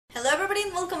Hello everybody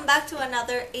and welcome back to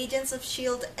another Agents of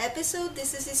S.H.I.E.L.D. episode.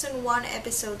 This is season 1,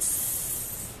 episode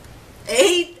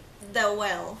 8, The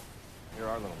Well. You're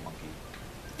our little monkey.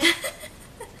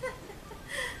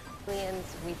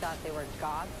 Aliens, we thought they were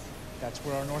gods. That's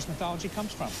where our Norse mythology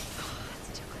comes from.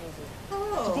 That's too crazy.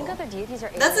 Oh. Do you think other deities are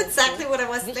aliens? That's exactly too? what I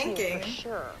was Vishnu, thinking. for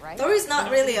sure, right? Thor is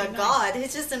not really a god,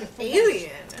 he's just an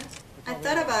alien. I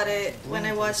thought about it when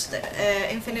I watched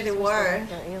Infinity War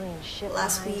Their alien shit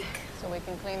last behind. week. So we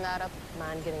can clean that up.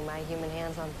 Mind getting my human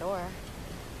hands on Thor.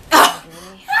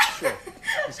 Sure.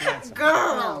 He's handsome.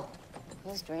 Girl! No,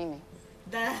 he's dreaming.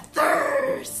 The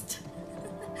thirst!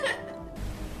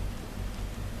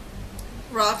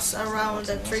 Rocks around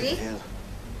the tree.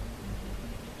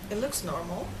 It looks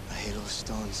normal. A hail of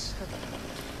stones.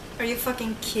 Are you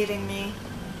fucking kidding me?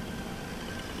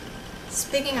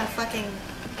 Speaking of fucking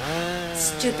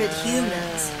stupid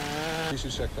humans, You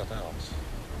should check that out.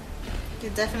 you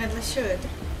definitely should.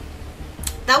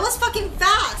 That was fucking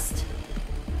fast!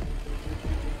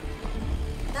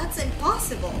 That's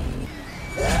impossible.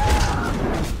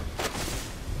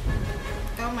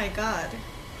 Oh my god.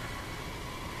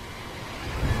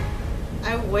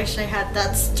 I wish I had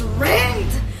that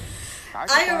strength!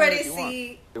 I already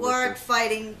see Ward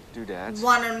fighting Doodads.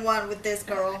 one-on-one with this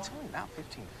girl. It's only about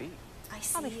 15 feet. I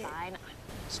I'll be see it. fine.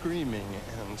 Screaming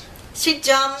and... She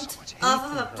jumped So much hate off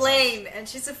in of a her plane and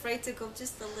she's afraid to go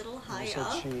just a little high You said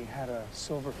up. she had a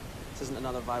silver. This isn't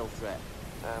another vital threat.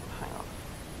 hang on.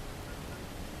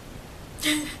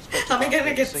 Am I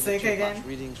gonna get Signature sick again? box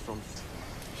readings from...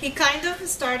 He kind of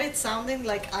started sounding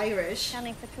like Irish.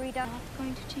 Standing for $3. Not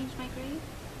going to change my grade?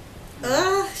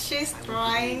 She's I will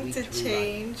trying give to you a week to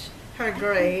change her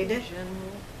grade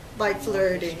by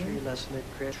flirting lesson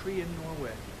at Tree in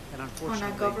Norway. And on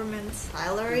unfortunately, a government we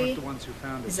salary. weren't the ones who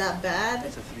found it. Is that bad?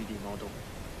 It's a 3D model.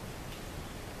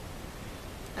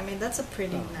 I mean, that's a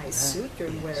pretty nice suit you're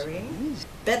Yes. wearing.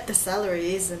 Bet the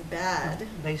salary isn't bad.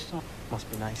 Based on... Must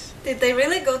be nice. Did they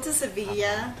really go to Sevilla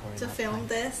Laboratory to that film time.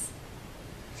 this?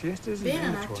 Siestas Being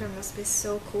an actor must be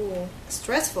so cool.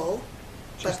 Stressful,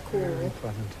 but cool.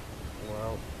 pleasant.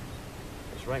 Well,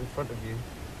 it's right in front of you.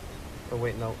 Oh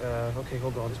wait, no. Okay,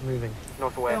 hold on. It's moving.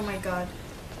 Northwest. Oh my god.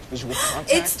 Visual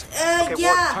contact. It's, Okay,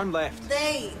 yeah. turn left.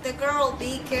 The girl,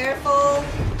 be careful.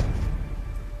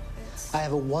 I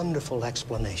have a wonderful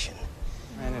explanation.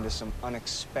 Ran into some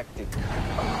unexpected...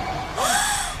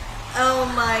 Oh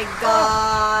my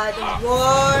god,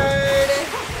 Ward.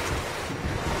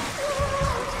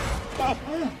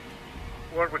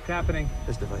 Ward, what's happening?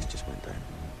 This device just went down.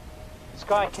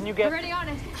 Sky, can you get... Already on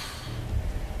it.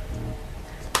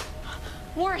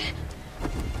 Warren!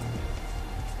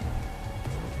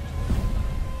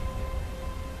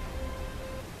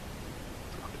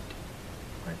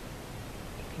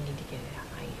 You need to get it out.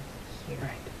 I am here.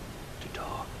 Right. To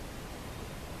talk.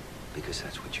 Because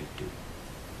that's what you do.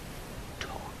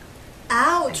 Talk.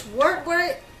 Ouch,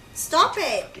 Ward, stop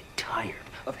it. Get tired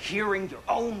of hearing your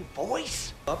own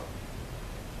voice? Up.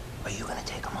 Are you gonna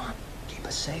take him on? Keep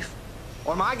us safe?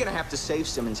 Or am I gonna have to save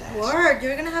Simmons' ass? Ward,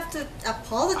 you're gonna have to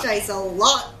apologize a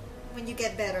lot when you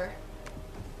get better.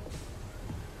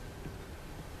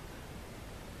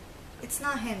 It's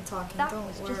not him talking, That don't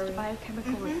was worry. just a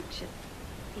biochemical reaction.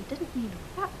 He didn't mean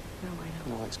that. No, I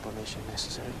know. No explanation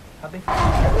necessary.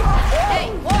 Hey,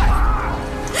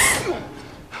 Warren!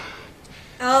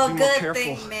 Oh, Be more good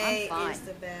careful. thing May I'm fine. is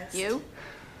the best. You?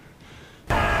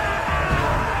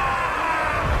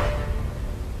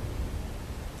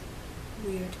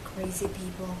 Weird, crazy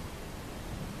people.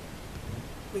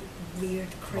 With weird,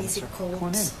 crazy Officer, come on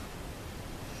cults.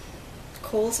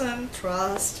 Coulson,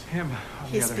 trust Him, on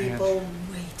his the other people hand.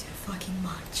 way too fucking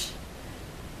much.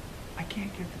 I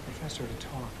can't get the professor to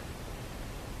talk.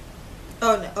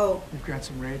 Oh no, oh, We've got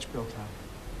some rage built up.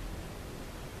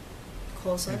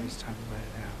 Coulson. Maybe it's time to let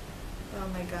it out. Oh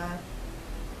my god.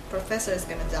 Professor is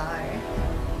gonna die.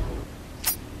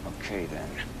 Okay, then.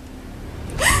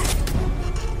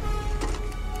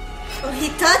 Oh, he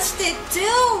touched it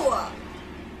too!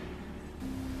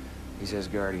 He says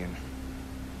guardian.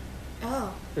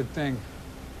 Oh. Good thing.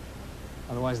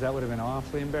 Otherwise, that would have been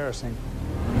awfully embarrassing.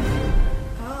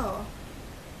 Oh.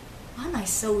 Why am I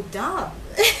so dumb?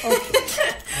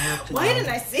 Why didn't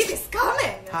I see this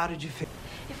coming? How did you feel?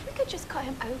 If we could just cut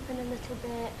him open a little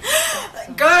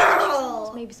bit.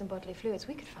 Girl! Maybe some bodily fluids,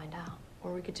 we could find out.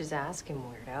 Or we could just ask him,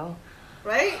 weirdo.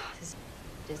 Right? This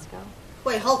disco?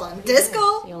 Wait, hold on.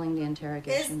 Disco Sealing the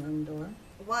interrogation room door.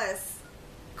 was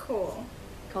cool.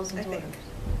 Coulson's I think.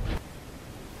 orders.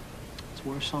 It's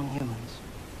worse on humans.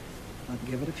 But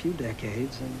give it a few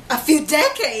decades and A few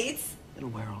decades? it'll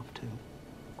wear off too.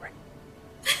 Great.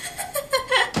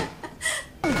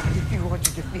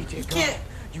 He can't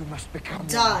You must become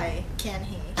die, can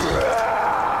he?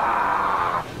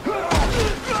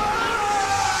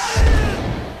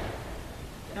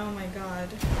 Oh my god.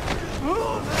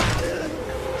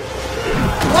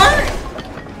 What?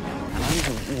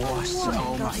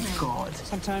 Oh my god.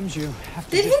 Sometimes you have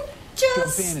to Did he jump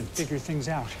just... in and figure things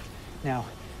out. Now,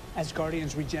 as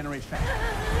Guardians regenerate fast.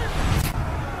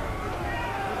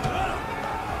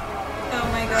 Oh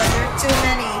my god, there are too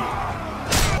many.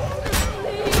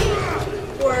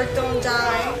 Or don't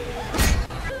die.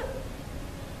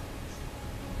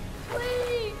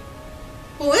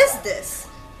 Who is this?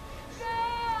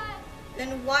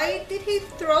 And why did he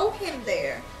throw him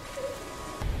there?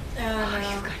 Oh no.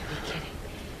 You gotta be kidding.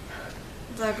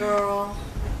 The girl.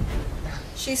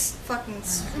 She's fucking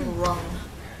strong.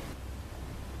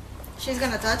 She's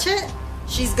gonna touch it?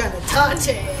 She's gonna touch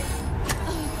it!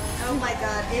 Oh my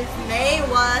god, if May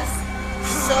was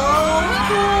so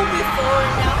cool before,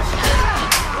 now she's...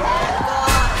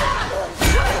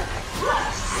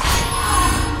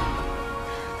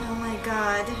 Oh my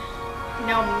god.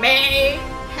 Now May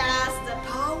has the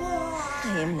power!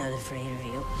 I am not afraid of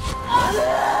you.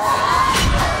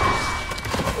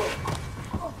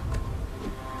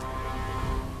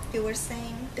 You were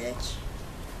saying, bitch?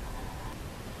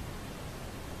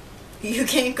 You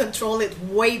can control it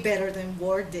way better than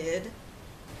Ward did.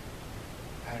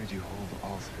 How did you hold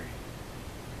all three?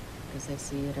 Because I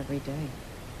see it every day.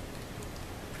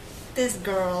 This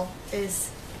girl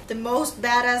is the most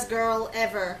badass girl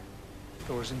ever.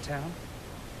 Thor's in town.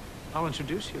 I'll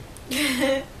introduce you.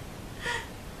 How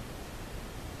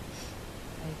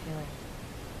you feeling?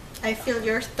 I feel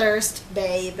your thirst,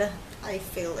 babe. I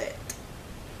feel it.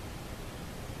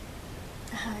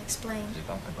 Explain. It's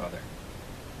about my brother.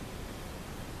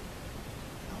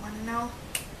 I wanna know.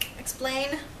 Explain.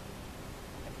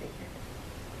 I figured.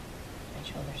 My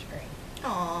shoulder's free.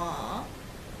 Aww.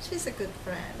 She's a good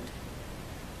friend.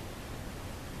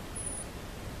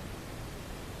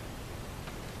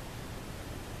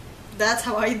 That's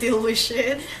how I deal with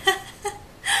shit.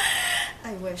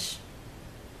 I wish.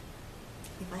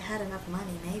 If I had enough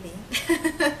money, maybe.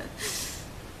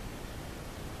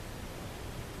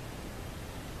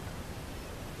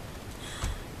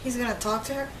 He's gonna talk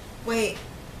to her? Wait.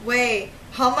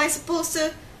 How am I supposed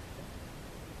to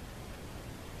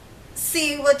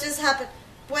see what just happened?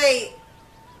 Wait.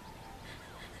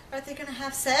 Are they gonna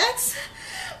have sex?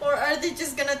 Or are they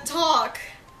just gonna talk?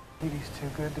 Baby's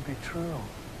too good to be true.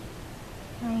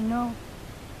 I know.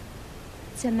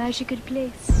 It's a magical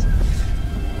place.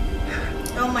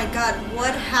 Oh my god,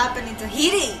 what happened in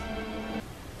Tahiti?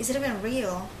 Is it even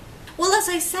real? Well, as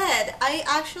I said, I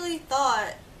actually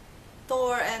thought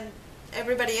Thor and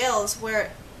everybody else were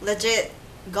legit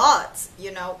gods,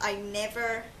 you know? I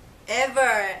never,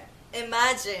 ever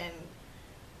imagined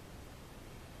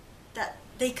that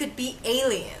they could be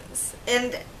aliens.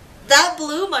 And that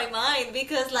blew my mind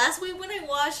because last week when I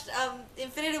watched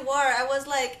Infinity War, I was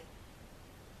like,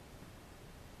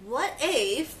 what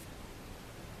if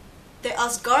the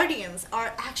Asgardians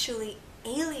are actually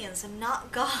aliens and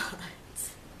not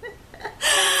gods?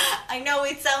 I know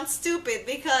it sounds stupid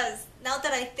because now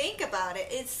that I think about it,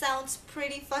 it sounds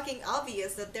pretty fucking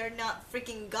obvious that they're not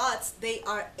freaking gods, they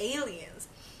are aliens.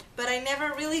 But I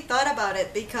never really thought about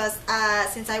it because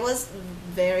since I was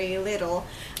very little,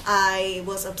 I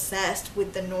was obsessed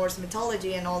with the Norse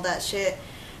mythology and all that shit.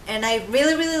 And I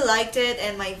really, really liked it,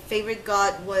 and my favorite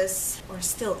god was, or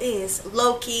still is,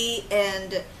 Loki,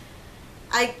 and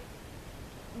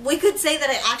we could say that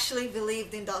I actually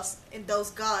believed in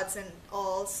those gods and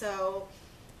all. So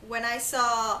when I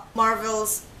saw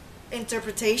Marvel's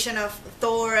interpretation of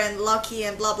Thor and Loki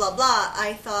and blah blah blah,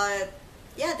 I thought,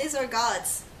 yeah, these are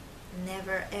gods.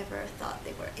 Never ever thought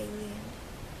they were alien.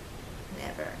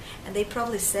 Never. And they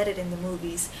probably said it in the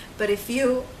movies, but if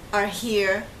you are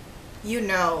here, you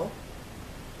know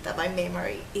that my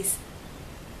memory is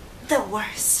the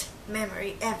worst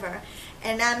memory ever,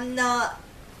 and I'm not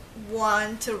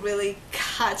one to really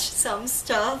catch some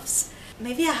stuffs.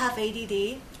 Maybe I have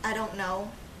ADD, I don't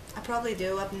know. I probably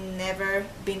do. I've never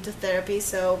been to therapy,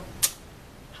 so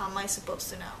how am I supposed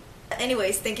to know?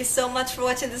 Anyways, thank you so much for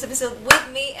watching this episode with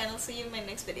me, and I'll see you in my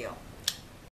next video.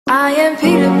 I am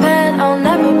Peter Pan, I'll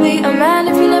never be a man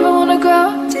if you never wanna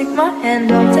grow. Take my hand,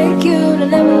 I'll take you to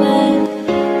Neverland.